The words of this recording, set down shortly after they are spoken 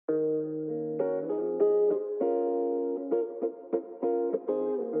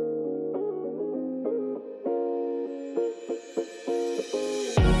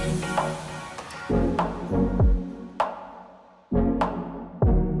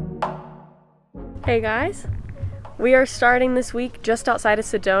Hey guys, we are starting this week just outside of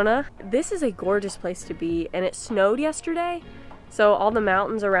Sedona. This is a gorgeous place to be, and it snowed yesterday, so all the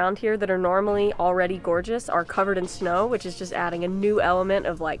mountains around here that are normally already gorgeous are covered in snow, which is just adding a new element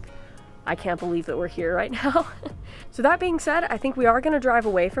of like, I can't believe that we're here right now. So that being said, I think we are going to drive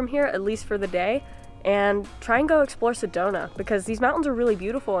away from here, at least for the day, and try and go explore Sedona, because these mountains are really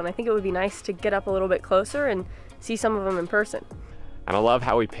beautiful, and I think it would be nice to get up a little bit closer and see some of them in person. And I love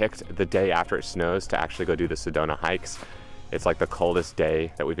how we picked the day after it snows to actually go do the Sedona hikes. It's like the coldest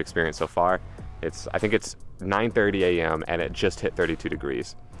day that we've experienced so far. I think it's 9:30 a.m. and it just hit 32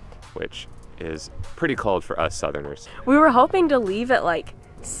 degrees, which is pretty cold for us Southerners. We were hoping to leave at like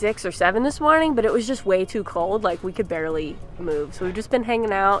 6 or 7 this morning, but it was just way too cold. Like we could barely move. So we've just been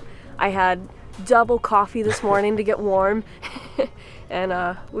hanging out. I had double coffee this morning to get warm.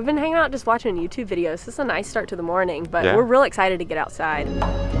 And we've been hanging out just watching YouTube videos. This is a nice start to the morning, but yeah, we're real excited to get outside. We're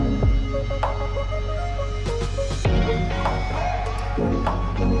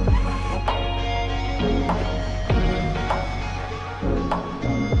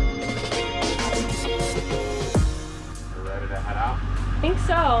ready to head out? I think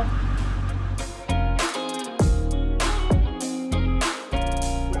so.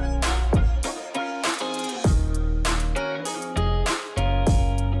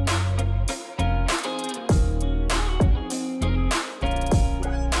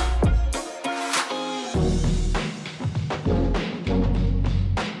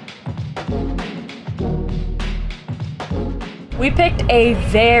 We picked a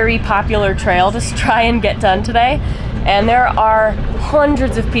very popular trail to try and get done today, and there are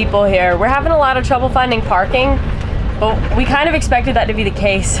hundreds of people here. We're having a lot of trouble finding parking, but we kind of expected that to be the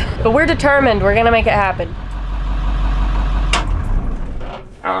case. But we're determined, we're gonna make it happen.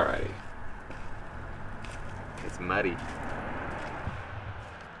 Alrighty. It's muddy.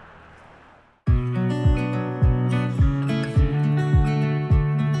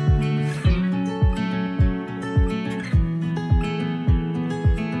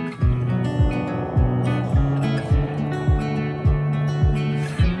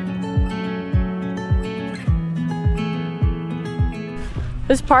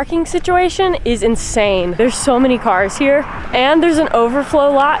 This parking situation is insane. There's so many cars here, and there's an overflow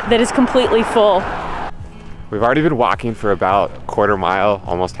lot that is completely full. We've already been walking for about a quarter mile,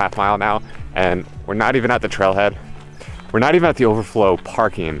 almost half mile now, and we're not even at the trailhead. We're not even at the overflow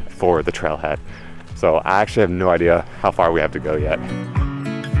parking for the trailhead. So I actually have no idea how far we have to go yet.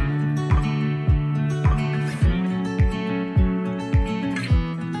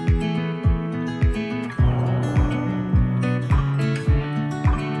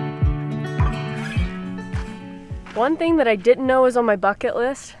 One thing that I didn't know was on my bucket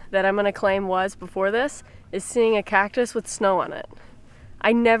list that I'm gonna claim was before this is seeing a cactus with snow on it.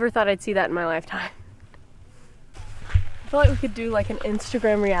 I never thought I'd see that in my lifetime. I feel like we could do like an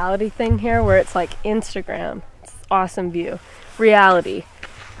Instagram reality thing here where it's like Instagram, it's awesome view, reality,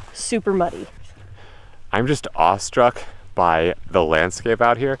 super muddy. I'm just awestruck by the landscape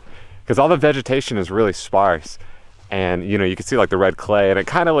out here because all the vegetation is really sparse. And you know, you can see like the red clay and it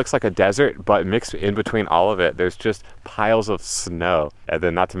kind of looks like a desert, but mixed in between all of it, there's just piles of snow. And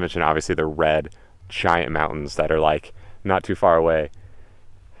then not to mention obviously the red giant mountains that are like not too far away.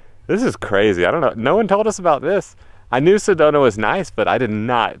 This is crazy. I don't know. No one told us about this. I knew Sedona was nice, but I did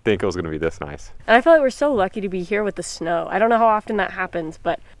not think it was going to be this nice. And I feel like we're so lucky to be here with the snow. I don't know how often that happens,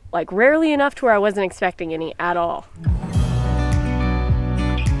 but like rarely enough to where I wasn't expecting any at all.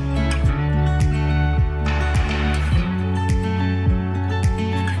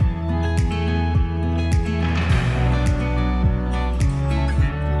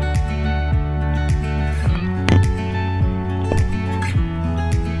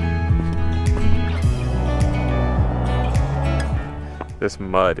 This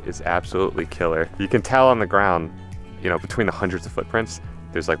mud is absolutely killer. You can tell on the ground, you know, between the hundreds of footprints,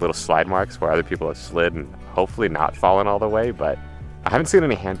 there's like little slide marks where other people have slid and hopefully not fallen all the way, but I haven't seen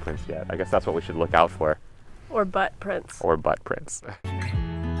any handprints yet. I guess that's what we should look out for. Or butt prints. Or butt prints.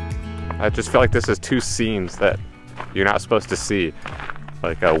 I just feel like this is two scenes that you're not supposed to see.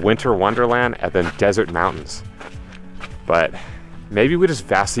 Like a winter wonderland and then desert mountains. But maybe we just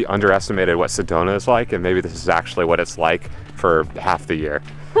vastly underestimated what Sedona is like, and maybe this is actually what it's like for half the year.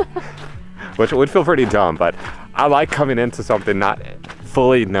 Which would feel pretty dumb, but I like coming into something not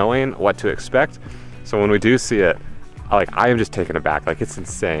fully knowing what to expect. So when we do see it, I am just taken aback. Like, it's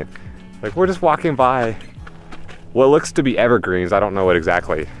insane. Like, we're just walking by what looks to be evergreens. I don't know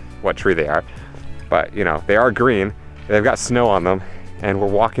what tree they are, but you know, they are green. They've got snow on them, and we're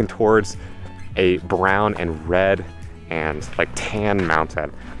walking towards a brown and red and like tan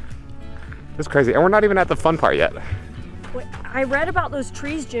mountain. It's crazy, and we're not even at the fun part yet. Wait, I read about those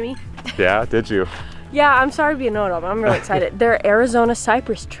trees, Jimmy. Yeah, did you? Yeah, I'm sorry to be a know-it-all, but I'm really excited. They're Arizona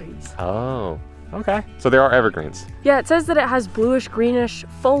cypress trees. Oh, okay. So they are evergreens. Yeah, it says that it has bluish greenish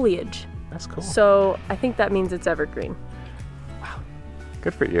foliage. That's cool. So I think that means it's evergreen. Wow,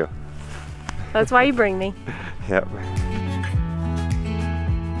 good for you. That's why you bring me. Yep.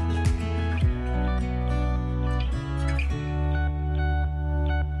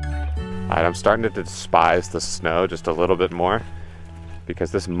 All right, I'm starting to despise the snow just a little bit more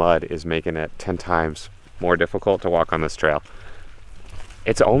because this mud is making it 10 times more difficult to walk on this trail.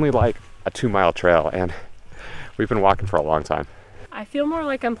 It's only like a 2-mile trail and we've been walking for a long time. I feel more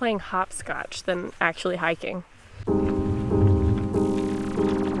like I'm playing hopscotch than actually hiking.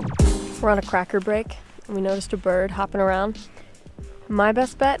 We're on a cracker break and we noticed a bird hopping around. My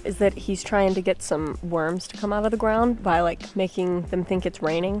best bet is that he's trying to get some worms to come out of the ground by like making them think it's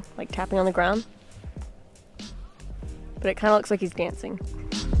raining, like tapping on the ground. But it kind of looks like he's dancing.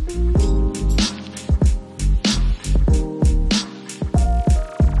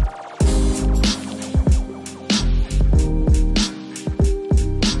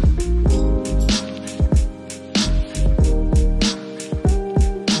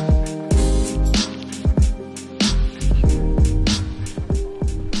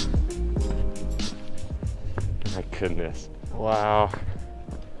 Goodness. Wow.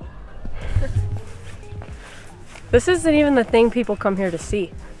 This isn't even the thing people come here to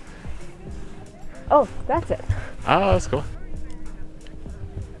see. Oh, that's it. Oh, that's cool.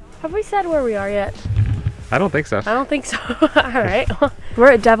 Have we said where we are yet? I don't think so. I don't think so. All right.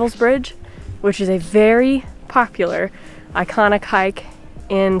 We're at Devil's Bridge, which is a very popular, iconic hike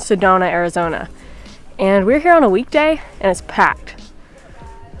in Sedona, Arizona. And we're here on a weekday and it's packed,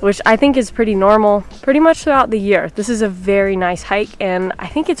 which I think is pretty normal pretty much throughout the year. This is a very nice hike and I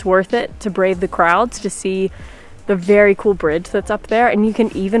think it's worth it to brave the crowds to see the very cool bridge that's up there, and you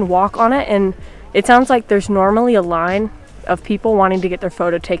can even walk on it, and it sounds like there's normally a line of people wanting to get their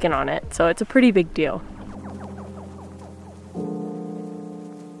photo taken on it, so it's a pretty big deal.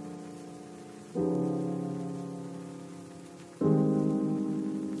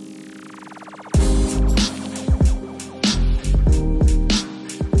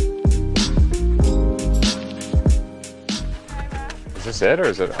 Is this it or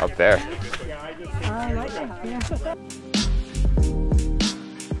is it up there? Right there, yeah.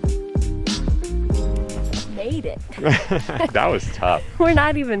 Made it. That was tough. We're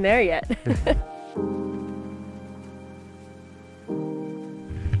not even there yet.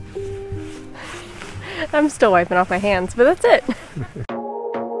 I'm still wiping off my hands, but that's it.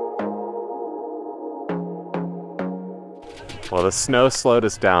 Well, the snow slowed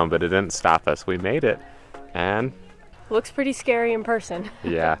us down, but it didn't stop us. We made it, and Looks pretty scary in person.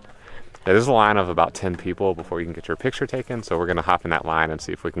 yeah. There's a line of about 10 people before you can get your picture taken, so we're gonna hop in that line and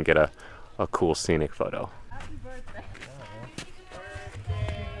see if we can get a cool scenic photo. Happy birthday.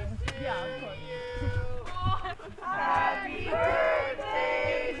 Happy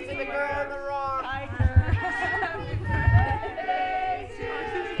birthday to the girl on the wrong. Happy birthday to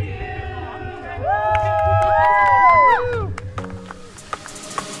you. Woo!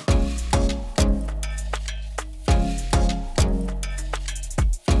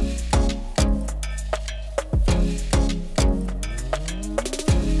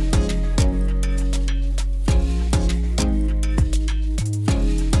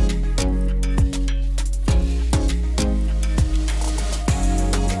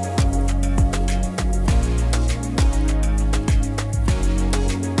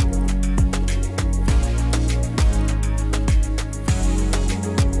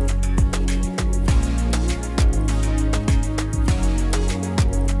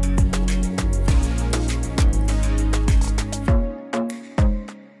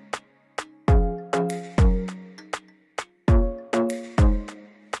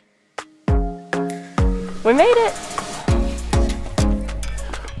 We made it.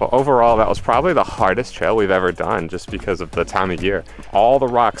 Well, overall, that was probably the hardest trail we've ever done just because of the time of year. All the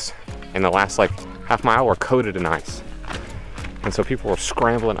rocks in the last like half mile were coated in ice. And so people were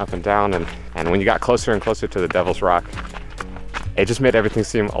scrambling up and down, and when you got closer and closer to the Devil's Rock, it just made everything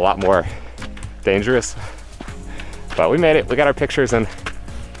seem a lot more dangerous. But we made it, we got our pictures, and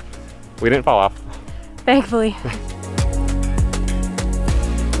we didn't fall off. Thankfully.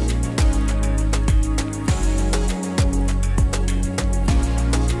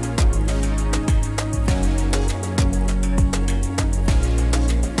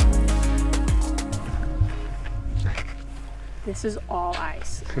 This is all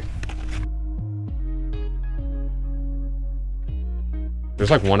ice. There's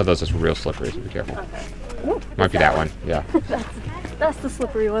like one of those that's real slippery, so be careful. Okay. Might be that one, yeah. That's the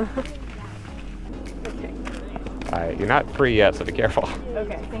slippery one. Okay. You're not free yet, so be careful.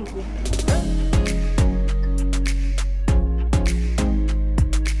 Okay, thank you.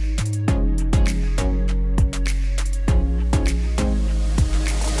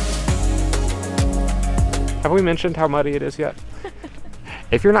 Have we mentioned how muddy it is yet?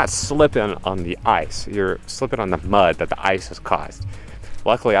 If you're not slipping on the ice, you're slipping on the mud that the ice has caused.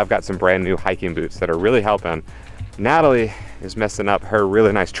 Luckily, I've got some brand new hiking boots that are really helping. Natalie is messing up her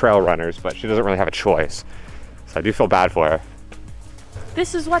really nice trail runners, but she doesn't really have a choice. So I do feel bad for her.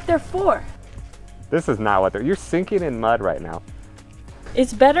 This is what they're for. This is not what they're, you're sinking in mud right now.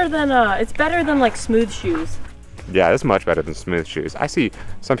 It's better than like smooth shoes. Yeah, it's much better than smooth shoes. I see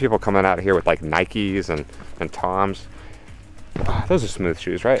some people coming out here with like Nikes and Toms. Oh, those are smooth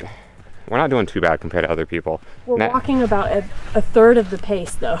shoes, right? We're not doing too bad compared to other people. We're walking about a third of the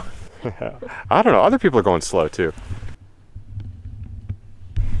pace though. I don't know, other people are going slow too.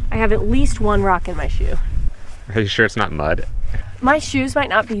 I have at least one rock in my shoe. Are you sure it's not mud? My shoes might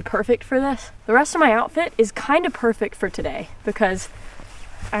not be perfect for this. The rest of my outfit is kind of perfect for today because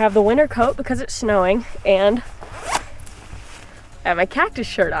I have the winter coat because it's snowing and I have my cactus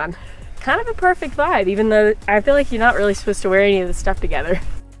shirt on. Kind of a perfect vibe, even though I feel like you're not really supposed to wear any of this stuff together.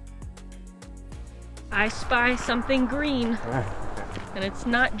 I spy something green, and it's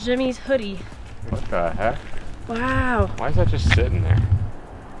not Jimmy's hoodie. What the heck? Wow. Why is that just sitting there?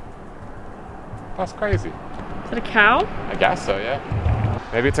 That's crazy. Is it a cow? I guess so, yeah.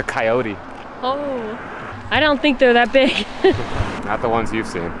 Maybe it's a coyote. Oh, I don't think they're that big. Not the ones you've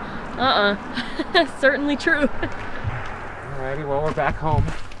seen. Certainly true. Alrighty, well, we're back home.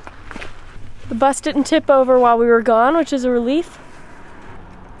 The bus didn't tip over while we were gone, which is a relief.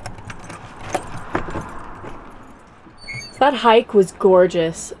 That hike was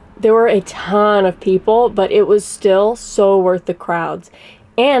gorgeous. There were a ton of people, but it was still so worth the crowds.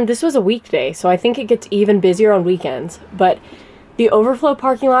 And this was a weekday, so I think it gets even busier on weekends. But the overflow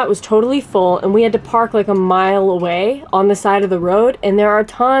parking lot was totally full, and we had to park like a mile away on the side of the road, and there are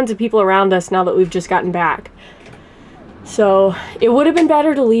tons of people around us now that we've just gotten back. So it would have been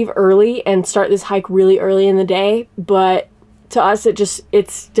better to leave early and start this hike really early in the day, but to us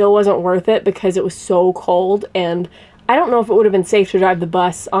it still wasn't worth it because it was so cold, and I don't know if it would have been safe to drive the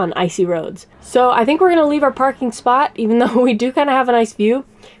bus on icy roads. So I think we're gonna leave our parking spot, even though we do kind of have a nice view.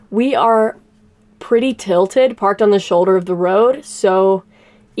 We are pretty tilted, parked on the shoulder of the road, so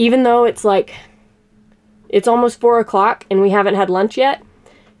even though it's almost 4 o'clock and we haven't had lunch yet,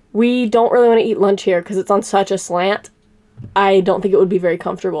 we don't really want to eat lunch here because it's on such a slant. I don't think it would be very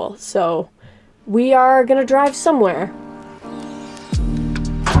comfortable, so we are gonna drive somewhere.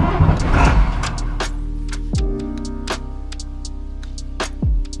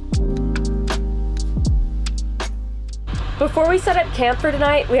 Before we set up camp for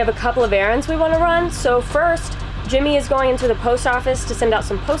tonight, we have a couple of errands we want to run. So first, Jimmy is going into the post office to send out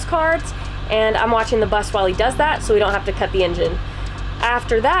some postcards, and I'm watching the bus while he does that so we don't have to cut the engine.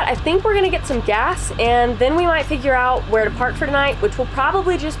 After that, I think we're gonna get some gas, and then we might figure out where to park for tonight, which will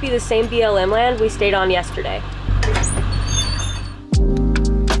probably just be the same BLM land we stayed on yesterday.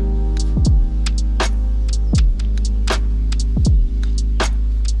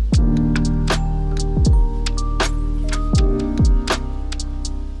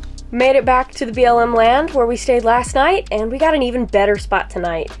 Made it back to the BLM land where we stayed last night, and we got an even better spot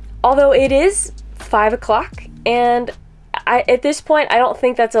tonight. Although it is 5 o'clock, and at this point, I don't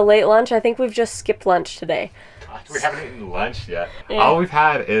think that's a late lunch. I think we've just skipped lunch today. We haven't eaten lunch yet. Yeah. All we've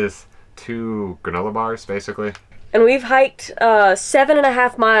had is 2 granola bars, basically. And we've hiked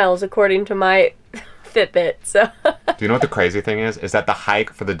 7.5 miles, according to my Fitbit, so. Do you know what the crazy thing is? Is that the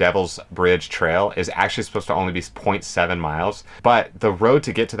hike for the Devil's Bridge Trail is actually supposed to only be 0.7 miles, but the road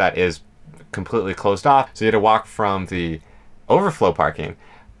to get to that is completely closed off, so you had to walk from the overflow parking.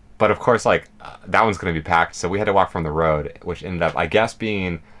 But of course, that one's going to be packed, so we had to walk from the road, which ended up, I guess,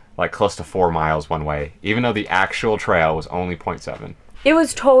 being like close to 4 miles one way, even though the actual trail was only 0.7. It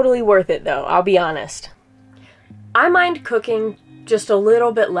was totally worth it, though, I'll be honest. I mind cooking just a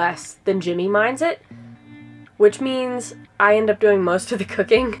little bit less than Jimmy minds it, which means I end up doing most of the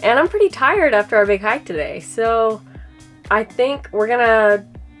cooking, and I'm pretty tired after our big hike today, so I think we're gonna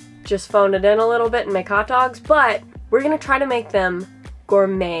just phone it in a little bit and make hot dogs, but we're gonna try to make them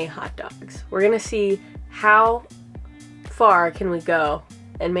gourmet hot dogs. We're gonna see how far can we go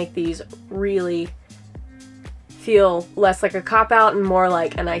and make these really feel less like a cop-out and more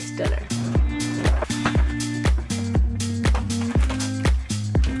like a nice dinner.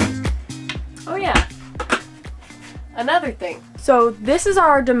 Oh yeah, Another thing. So this is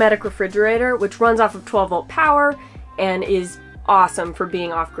our Dometic refrigerator, which runs off of 12-volt power and is awesome for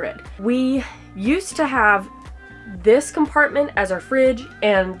being off-grid. We used to have this compartment as our fridge,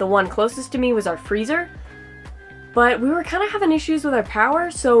 and the one closest to me was our freezer. But we were kind of having issues with our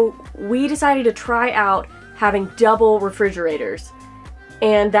power, so we decided to try out having double refrigerators.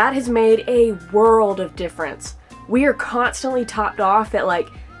 And that has made a world of difference. We are constantly topped off at like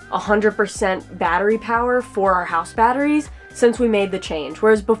 100% battery power for our house batteries since we made the change.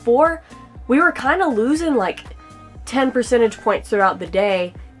 Whereas before, we were kind of losing like 10 percentage points throughout the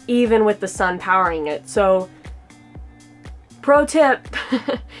day, even with the sun powering it. So, pro tip,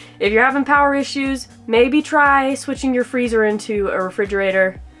 if you're having power issues, maybe try switching your freezer into a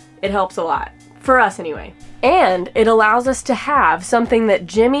refrigerator. It helps a lot. For us anyway. And it allows us to have something that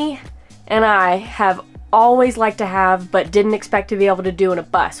Jimmy and I have always liked to have but didn't expect to be able to do in a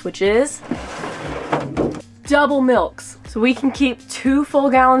bus, which is double milks. So we can keep 2 full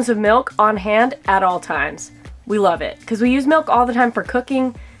gallons of milk on hand at all times. We love it because we use milk all the time for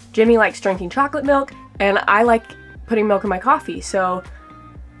cooking. Jimmy likes drinking chocolate milk and I like putting milk in my coffee, so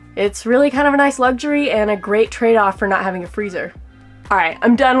it's really kind of a nice luxury and a great trade-off for not having a freezer. All right,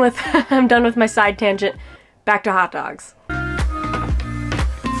 I'm done with I'm done with my side tangent. Back to hot dogs.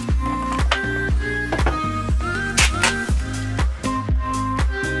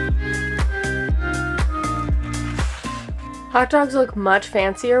 Hot dogs look much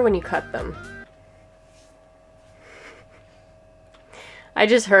fancier when you cut them. I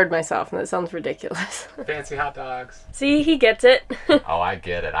just heard myself and that sounds ridiculous. Fancy hot dogs. See, he gets it. Oh, I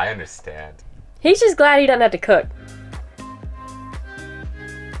get it. I understand. He's just glad he doesn't have to cook.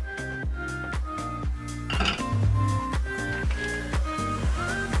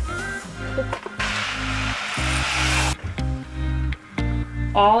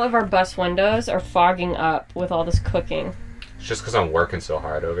 All of our bus windows are fogging up with all this cooking. It's just because I'm working so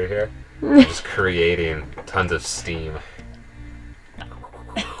hard over here. I'm just creating tons of steam.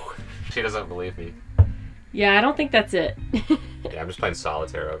 She doesn't believe me. Yeah, I don't think that's it. Yeah, I'm just playing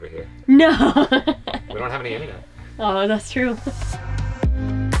solitaire over here. No! We don't have any internet. Oh, that's true.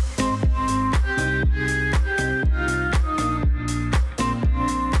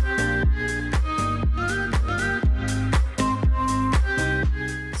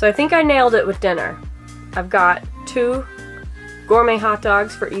 So I think I nailed it with dinner. I've got 2 gourmet hot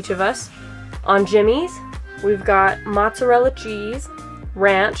dogs for each of us. On Jimmy's, we've got mozzarella cheese,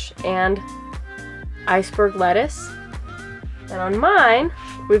 ranch, and iceberg lettuce. And on mine,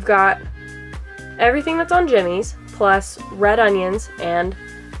 we've got everything that's on Jimmy's, plus red onions and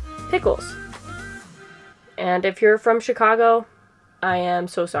pickles. And if you're from Chicago, I am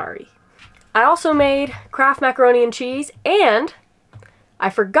so sorry. I also made Kraft macaroni and cheese, and I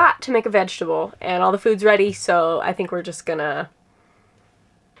forgot to make a vegetable, and all the food's ready, so I think we're just gonna...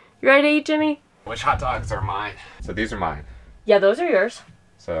 You ready to eat, Jimmy? Which hot dogs are mine? So these are mine. Yeah, those are yours.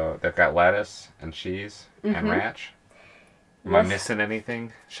 So they've got lettuce and cheese and ranch. Am I missing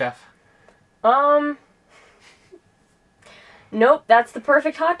anything, chef? Nope, that's the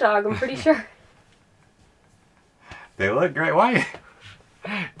perfect hot dog, I'm pretty sure. They look great. Why?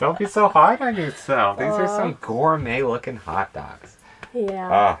 Don't be so hard on yourself. These are some gourmet looking hot dogs.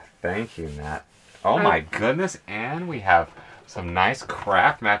 Yeah. Oh, thank you, Nat. Oh my goodness, and we have some nice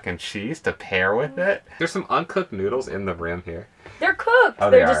Kraft mac and cheese to pair with it. There's some uncooked noodles in the rim here. They're cooked. Oh,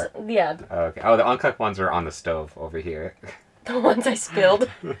 They're they just, are? yeah. Okay. Oh, the uncooked ones are on the stove over here. The ones I spilled.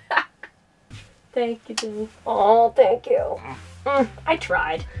 Thank you, Jimmy. Oh, thank you. I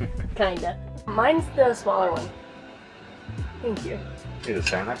tried. Kinda. Mine's the smaller one. Thank you. You just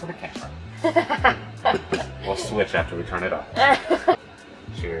stand that for the camera. We'll switch after we turn it off.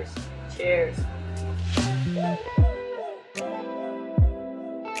 Cheers. Cheers.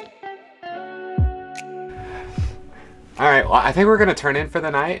 Alright, well, I think we're gonna turn in for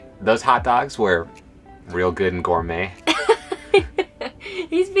the night. Those hot dogs were real good and gourmet.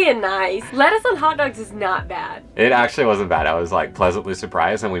 He's being nice. Lettuce on hot dogs is not bad. It actually wasn't bad. I was like pleasantly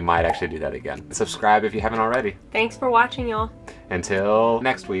surprised, and we might actually do that again. Subscribe if you haven't already. Thanks for watching, y'all. Until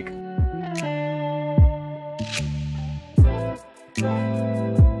next week.